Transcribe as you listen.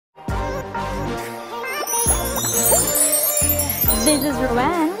this is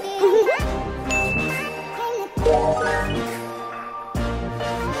Roanne.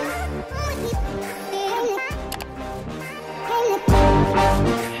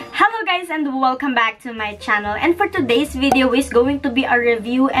 Hello guys and welcome back to my channel, and for today's video is going to be a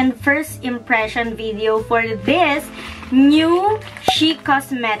review and first impression video for this new She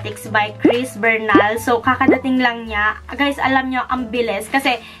Cosmetics by KRIS BERNAL. So kakadating lang niya. Guys, alam nyo, ang bilis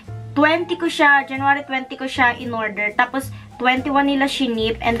kasi January 20 ko siya in order. Tapos 21 nila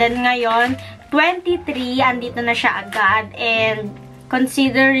shinip, and then ngayon 23 andito na siya agad. And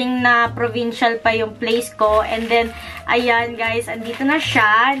considering na provincial pa yung place ko, and then ayan guys, andito na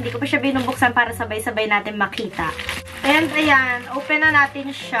siya. Hindi ko pa siya binubuksan para sabay-sabay natin makita. And ayan, open na natin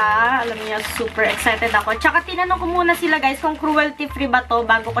siya. Alam niyo, super excited ako. Tsaka tinanong ko muna sila guys kung cruelty free ba to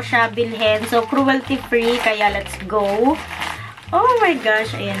bago ko siya bilhin. So cruelty free, kaya let's go. Oh my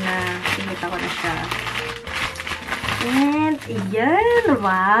gosh, ayan na. Pinita ko na siya. And, ayan.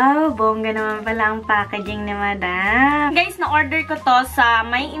 Wow, bongga naman pala ang packaging ni Madam. Guys, na-order ko to sa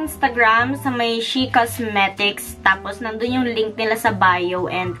may Instagram, sa may She Cosmetics. Tapos, nandun yung link nila sa bio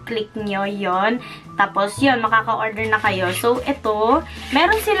and click nyo yon. Tapos, yun, makaka-order na kayo. So, ito,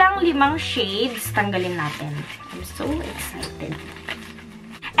 meron silang 5 shades. Tanggalin natin. I'm so excited.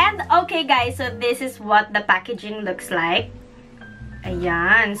 And, okay guys, so this is what the packaging looks like.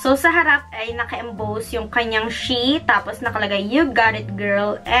 Ayan. So, sa harap ay naka-emboss yung kanyang she. Tapos, nakalagay, "You got it,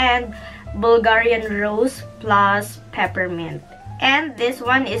 girl." And Bulgarian Rose plus Peppermint. And this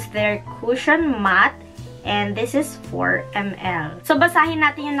one is their cushion matte. And this is 4 ml. So, basahin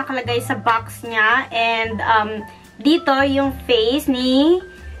natin yung nakalagay sa box niya. And, dito yung face ni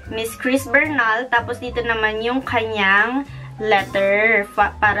Miss KRIS BERNAL. Tapos, dito naman yung kanyang letter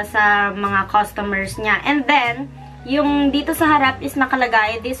para sa mga customers niya. And then, yung dito sa harap is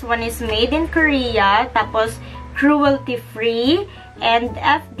nakalagay, this one is made in Korea, tapos cruelty free, and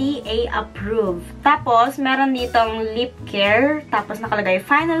FDA approved. Tapos, meron ditong lip care, tapos nakalagay,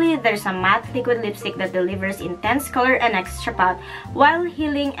 finally, there's a matte liquid lipstick that delivers intense color and extra pout while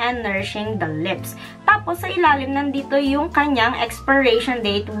healing and nourishing the lips. Tapos, sa ilalim, nandito yung kanyang expiration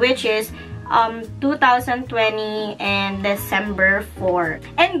date, which is 2020 and December 4.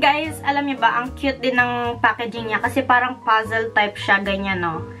 And guys, alam niyo ba, ang cute din ng packaging niya kasi parang puzzle type siya, ganyan,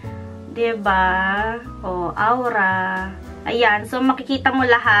 no? Diba? Oh, aura. Ayan, so makikita mo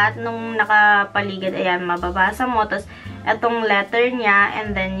lahat nung nakapaligid. Ayan, mababasa mo. Tapos, etong letter niya,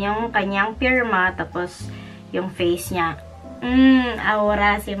 and then yung kanyang pirma, tapos yung face niya.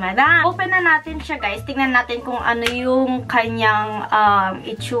 Aura si Madam. Open na natin siya guys. Tingnan natin kung ano yung kanyang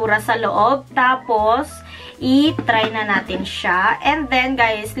itsura sa loob. Tapos, i-try na natin siya. And then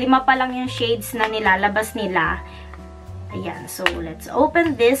guys, 5 pa lang yung shades na nilalabas nila. Ayan. So, let's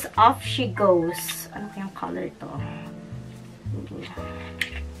open this. Off she goes. Ano kayang color to?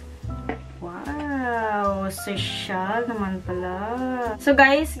 Wow! Social naman pala. So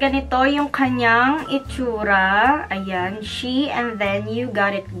guys, ganito yung kanyang itsura. Ayan, she, and then you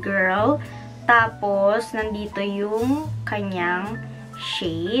got it, girl. Tapos, nandito yung kanyang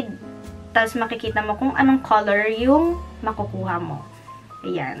shade. Tapos, makikita mo kung anong color yung makukuha mo.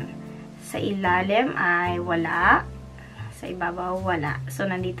 Ayan. Sa ilalim ay wala. Sa ibabaw, wala. So,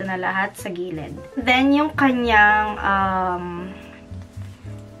 nandito na lahat sa gilid. Then, yung kanyang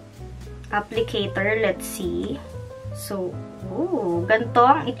applicator, let's see. So, ganito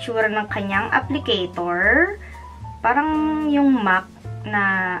ang itsura ng kanyang applicator. Parang yung MAC na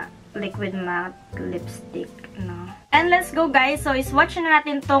liquid matte lipstick, no? And let's go guys. So, swatch na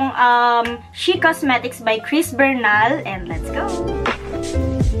natin tong She Cosmetics by KRIS BERNAL, and let's go!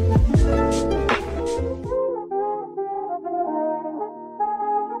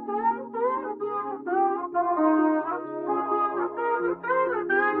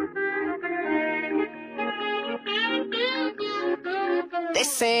 They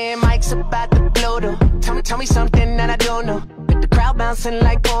say Mike's about to blow though. Tell me something that I don't know. With the crowd bouncing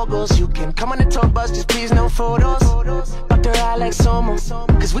like pogos, you can come on the tour bus, just please no photos. But they're out like Somo,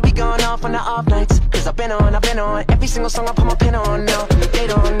 cause we be going off on the off nights. Cause I've been on every single song I put my pin on now. They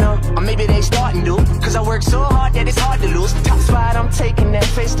don't know, or maybe they starting to. Cause I work so hard that it's hard to lose. Top spot, I'm taking that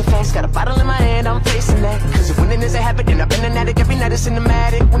face to face. Got a bottle in my hand, I'm facing that. Cause if winning is a habit, then I've been an addict. Every night it's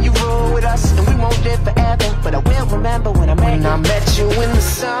cinematic when you roll with us. And we won't live forever, but I will remember when I met you in the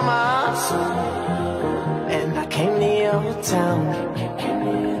summer. And I came to your town.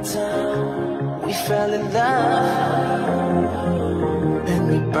 We fell in love, and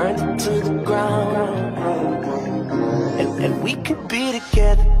we burned it to the ground. And we could be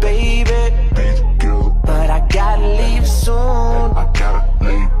together, baby. But I gotta leave soon.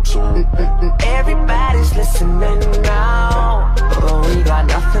 Everybody's listening now.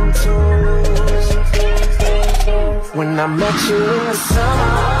 I met you in the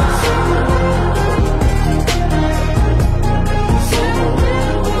summer.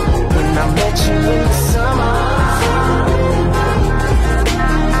 When I met you in the summer.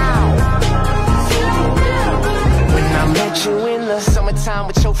 When I met you in the summertime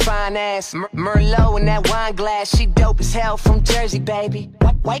with your fine ass, Merlot in that wine glass. She dope as hell from Jersey, baby.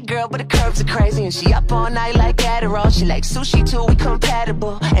 White girl, but the curves are crazy, and she up all night like Adderall. She like sushi too, we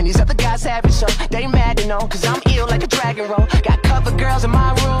compatible. And these other guys having so they mad to know, cause I'm ill like a dragon roll. Got cover girls in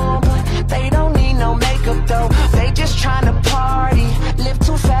my room, but they don't need no makeup though. They just trying to party, live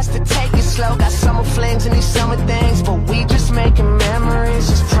too fast to take it slow. Got summer flings and these summer things, but we just making memories.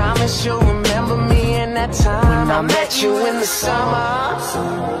 Just promise you'll remember me in that time when I met you in the summer.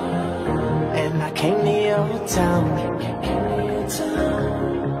 And I came to your town.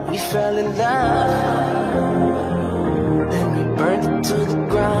 We fell in love, then we burned it to the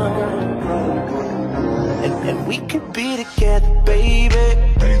ground. And we could be together, baby.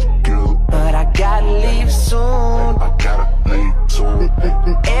 But I gotta leave soon.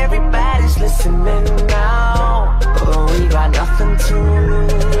 Everybody's listening now, but we got nothing to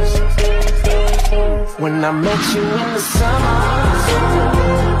lose. When I met you in the summer,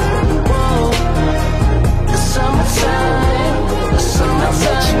 whoa, the summertime. I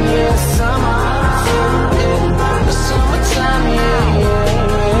met you in the summer, yeah. The summertime, yeah,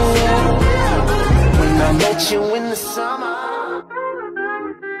 yeah, yeah. When I met you in the summer.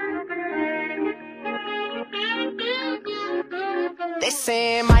 They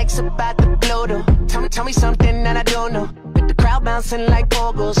saying Mike's about to blow though. Tell me something that I don't know. With the crowd bouncing like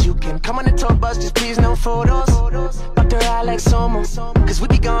bogles, you can come on the tour bus, just please no photos. Up their eye like Somo, cause we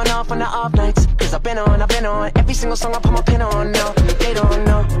be going off on the off nights. Cause I've been on every single song I put my pin on. No, they don't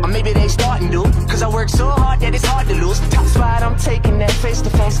know, or maybe they starting to. Cause I work so hard that it's hard to lose. Top spot, I'm taking that face to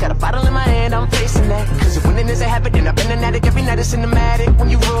face. Got a bottle in my hand, I'm facing that. Cause if winning is a habit, then I've been an addict. Every night it's cinematic when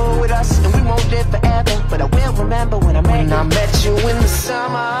you roll with us. And we won't live forever, but I will remember when I met you in the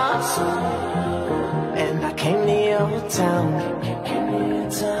summer. And I came to your town.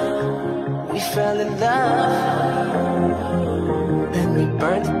 We fell in love, then we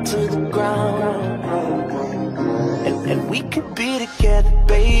burned it to the ground. And we could be together,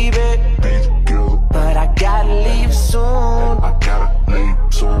 baby. But I gotta leave soon.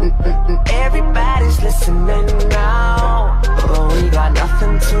 Everybody's listening now, but we got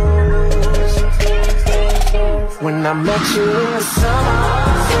nothing to lose. When I met you in the summer.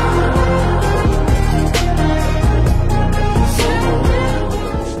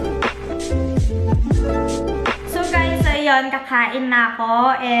 Ayun, kakain na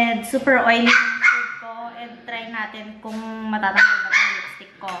ako and super oily yung food ko and try natin kung matatanggal ba yung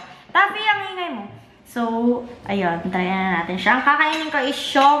lipstick ko. Tapi, ang ingay mo. So, ayun, try na natin siya. Ang kakainin ko is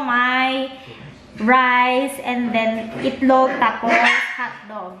siomai, rice, and then itlog, tapos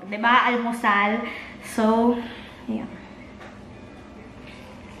hotdog. Diba? Almusal. So, ayun.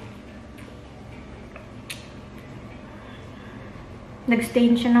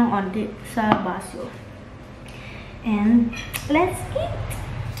 Nag-stain siya ng onti sa baso. And let's eat.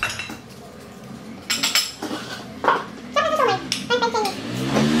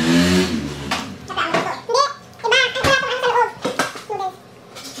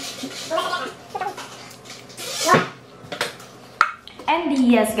 And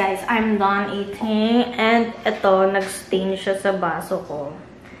yes guys, I'm done eating. And ito, nag-stain siya sa baso ko.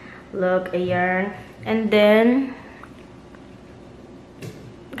 Look, ayan. And then,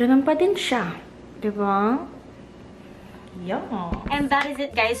 ganun pa din siya. Diba? Yeah. And that is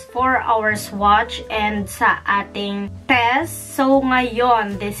it guys for our swatch and sa ating test. So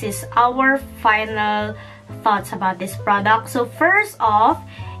ngayon, this is our final thoughts about this product. So first off,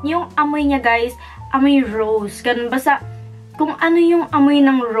 yung amoy niya guys, amoy rose. Ganun basta kung ano yung amoy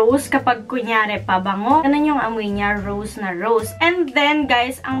ng rose kapag kunyari pabango, ganun yung amoy niya, rose na rose. And then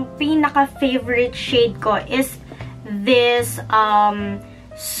guys, ang pinaka-favorite shade ko is this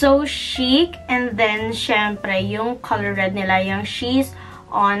So Chic, and then syempre yung color red nila, yung She's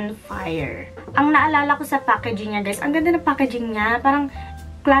on Fire. Ang naalala ko sa packaging niya guys, ang ganda ng packaging niya, parang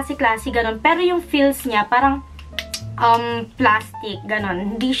classy-classy ganun, pero yung feels niya parang plastic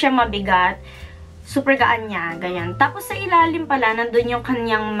ganun, hindi siya mabigat, super gaan niya, ganyan. Tapos sa ilalim pala, nandun yung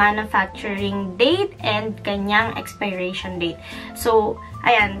kanyang manufacturing date and kanyang expiration date. So,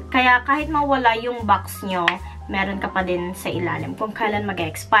 ayan, kaya kahit mawala yung box nyo, meron ka pa din sa ilalim kung kailan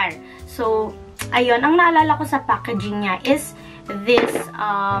mag-expire. So, ayun, ang naalala ko sa packaging niya is this,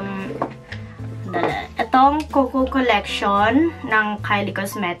 itong Coco Collection ng Kylie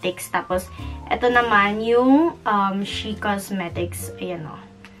Cosmetics. Tapos, ito naman yung She Cosmetics. Ayan o.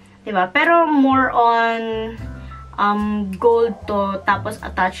 Diba? Pero more on gold to, tapos a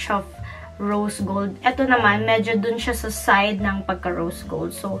touch of rose gold. Ito naman, medyo dun siya sa side ng pagka-rose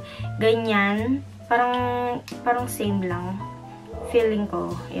gold. So, ganyan. Parang same lang. Feeling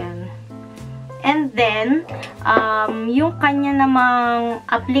ko. Yan. And then, yung kanya namang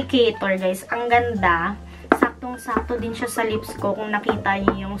applicator, guys, ang ganda. Saktong-sakto din siya sa lips ko kung nakita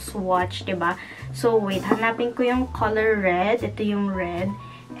niyo yung swatch, diba? So, wait. Hanapin ko yung color red. Ito yung red.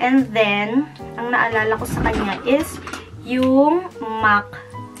 And then, ang naalala ko sa kanya is yung MAC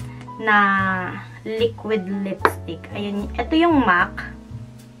na liquid lipstick. Ayan. Ito yung MAC.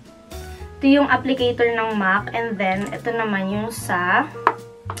 Ito yung applicator ng MAC. And then, ito naman yung sa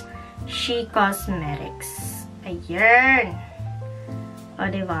She Cosmetics. Ayan. O,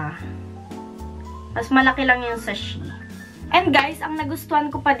 diba? Mas malaki lang yung sa She. And guys, ang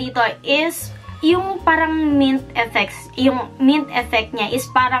nagustuhan ko pa dito is yung parang mint effects. Yung mint effect niya is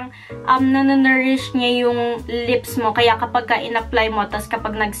parang nanonurish niya yung lips mo. Kaya kapag in-apply mo, tas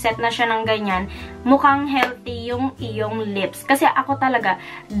kapag nag-set na siya ng ganyan, mukhang healthy yung iyong lips. Kasi ako talaga,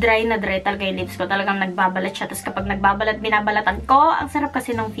 dry na dry talaga yung lips ko. Talagang nagbabalat siya. Tas kapag nagbabalat, binabalatan ko, ang sarap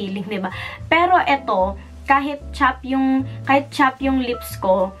kasi ng feeling, diba? Pero eto, kahit chap yung lips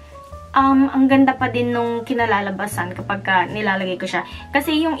ko, ang ganda pa din nung kinalalabasan kapag nilalagay ko siya.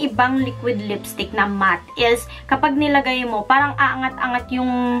 Kasi yung ibang liquid lipstick na matte is, kapag nilagay mo, parang aangat-angat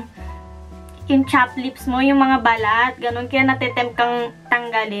yung chap lips mo, yung mga balat, ganun. Kaya natitempt kang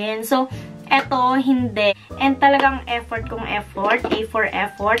tanggalin. So, eto, hindi. And talagang effort kong effort. A for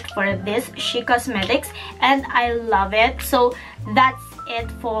effort for this She Cosmetics. And I love it. So, that's it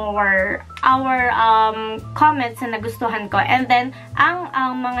for our comments na nagustuhan ko. And then, ang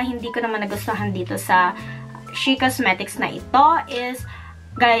mga hindi ko naman nagustuhan dito sa She Cosmetics na ito is,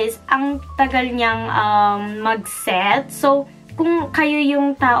 guys, ang tagal niyang mag-set. So, kung kayo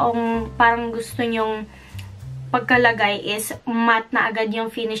yung taong parang gusto nyong pagkalagay is matte na agad yung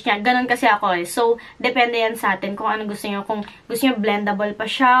finish niya. Ganon kasi ako eh. So, depende yan sa atin kung ano gusto nyo. Kung gusto nyo blendable pa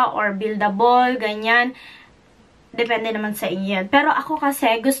siya or buildable, ganyan. Depende naman sa inyo yan. Pero ako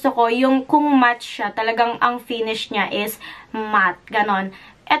kasi, gusto ko yung kung matte siya, talagang ang finish niya is matte. Ganon.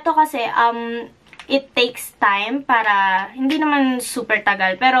 Ito kasi, it takes time para, hindi naman super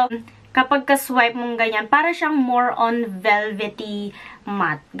tagal. Pero, kapag ka-swipe mong ganyan, para siyang more on velvety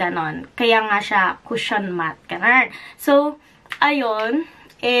matte. Ganon. Kaya nga siya cushion matte. Ganon. So, ayun.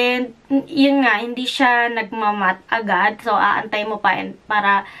 And, yun nga, hindi siya nagmamat agad. So, aantay mo pa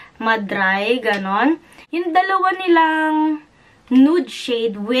para ma-dry. Ganon. Yung dalawa nilang nude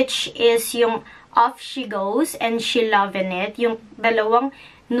shade, which is yung Off She Goes and She Lovin' It. Yung dalawang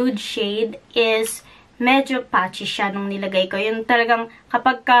nude shade is medyo patchy siya nung nilagay ko. Yung talagang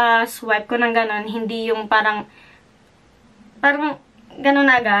kapag ka-swipe ko ng ganon, hindi yung parang ganon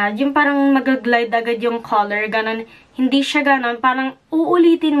agad. Yung parang mag-glide agad yung color, ganon. Hindi siya ganon. Parang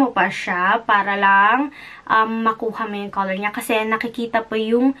uulitin mo pa siya para lang makuha mo yung color niya. Kasi nakikita po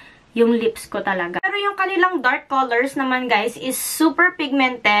yung lips ko talaga. Pero yung kanilang dark colors naman, guys, is super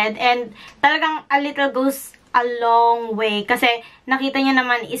pigmented and talagang a little goes a long way. Kasi nakita niyo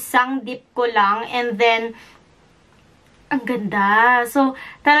naman, isang dip ko lang and then ang ganda. So,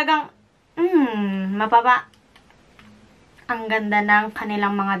 talagang ang ganda ng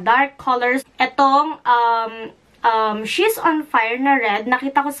kanilang mga dark colors. Etong She's on Fire na red,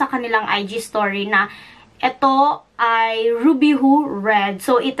 nakita ko sa kanilang IG story na ito ay Ruby Who Red.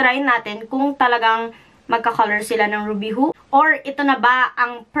 So, itry natin kung talagang magka-color sila ng Ruby Who. Or, ito na ba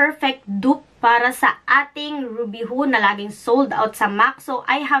ang perfect dupe para sa ating Ruby Who na laging sold out sa MAC. So,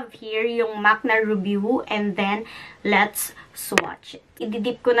 I have here yung MAC na Ruby Who. And then, let's swatch it.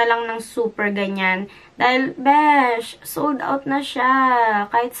 Ididip ko na lang ng super ganyan. Dahil, besh, sold out na siya.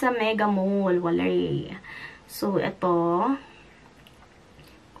 Kahit sa Mega Mall. Walay. So, ito.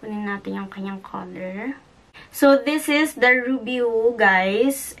 Kunin natin yung kanyang color. So, this is the Ruby Woo,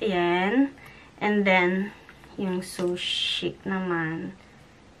 guys. Ayan. And then, yung So Chic naman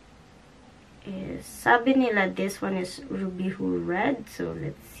is, sabi nila, this one is Ruby Woo Red. So,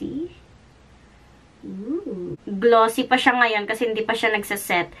 let's see. Ooh. Glossy pa siya ngayon kasi hindi pa siya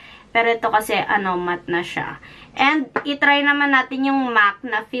nagsaset. Pero ito kasi, matte na siya. And, itry naman natin yung MAC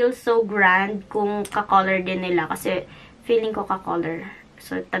na Feel So Grand kung ka-color din nila. Kasi, feeling ko ka-color.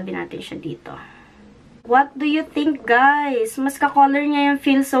 So, tabi natin siya dito. What do you think, guys? Mas ka-color niya yung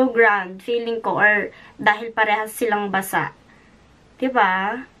Feel So Grand, feeling ko, or dahil parehas silang basa.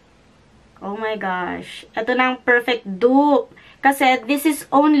 Diba? Oh my gosh. Ito na ang perfect dupe. Kasi this is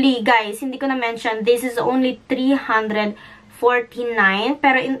only, guys, hindi ko na-mention, this is only 349.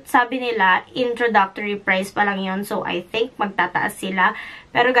 Pero sabi nila, introductory price pa lang yun. So, I think magtataas sila.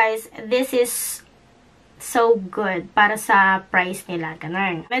 Pero guys, this is so good para sa price nila,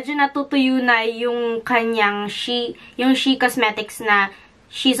 ganun. Medyo natutuyo na yung kanyang yung She Cosmetics na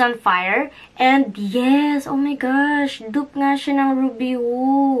She's on Fire. And yes, oh my gosh, dupe nga siya ng Ruby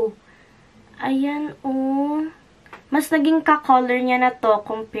Woo. Ayan, oh. Mas naging ka-color niya na to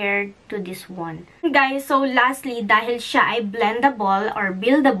compared to this one. Guys, so lastly, dahil siya ay blendable or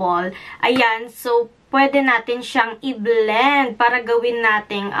buildable, ayan, so pwede natin siyang i-blend para gawin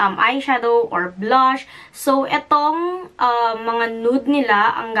nating eyeshadow or blush. So, itong mga nude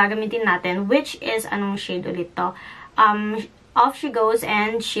nila ang gagamitin natin, which is, anong shade ulit to? Off She Goes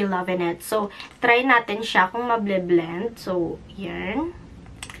and She Lovin' It. So, try natin siya kung mable-blend. So, yan.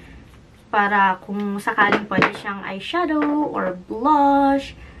 Para kung sakaling pwede siyang eyeshadow or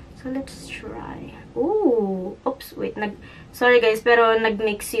blush. So, let's try. Ooh! Oops, wait. Sorry guys, pero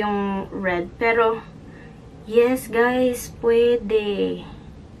nag-mix yung red. Pero, yes guys, pwede.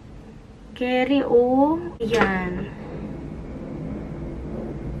 Carry, oh. Yan.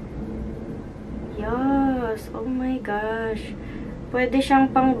 Yes. Oh my gosh. Pwede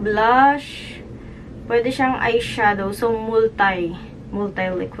siyang pang blush. Pwede siyang eyeshadow. So,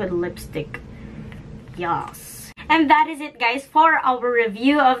 multi-liquid lipstick. Yes. And that is it, guys, for our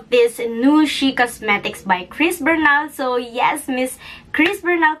review of this new She Cosmetics by KRIS BERNAL. So, yes, Miss KRIS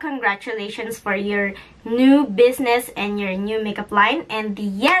BERNAL, congratulations for your new business and your new makeup line. And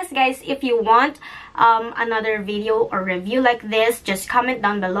yes, guys, if you want another video or review like this, just comment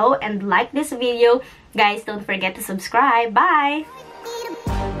down below and like this video. Guys, don't forget to subscribe. Bye!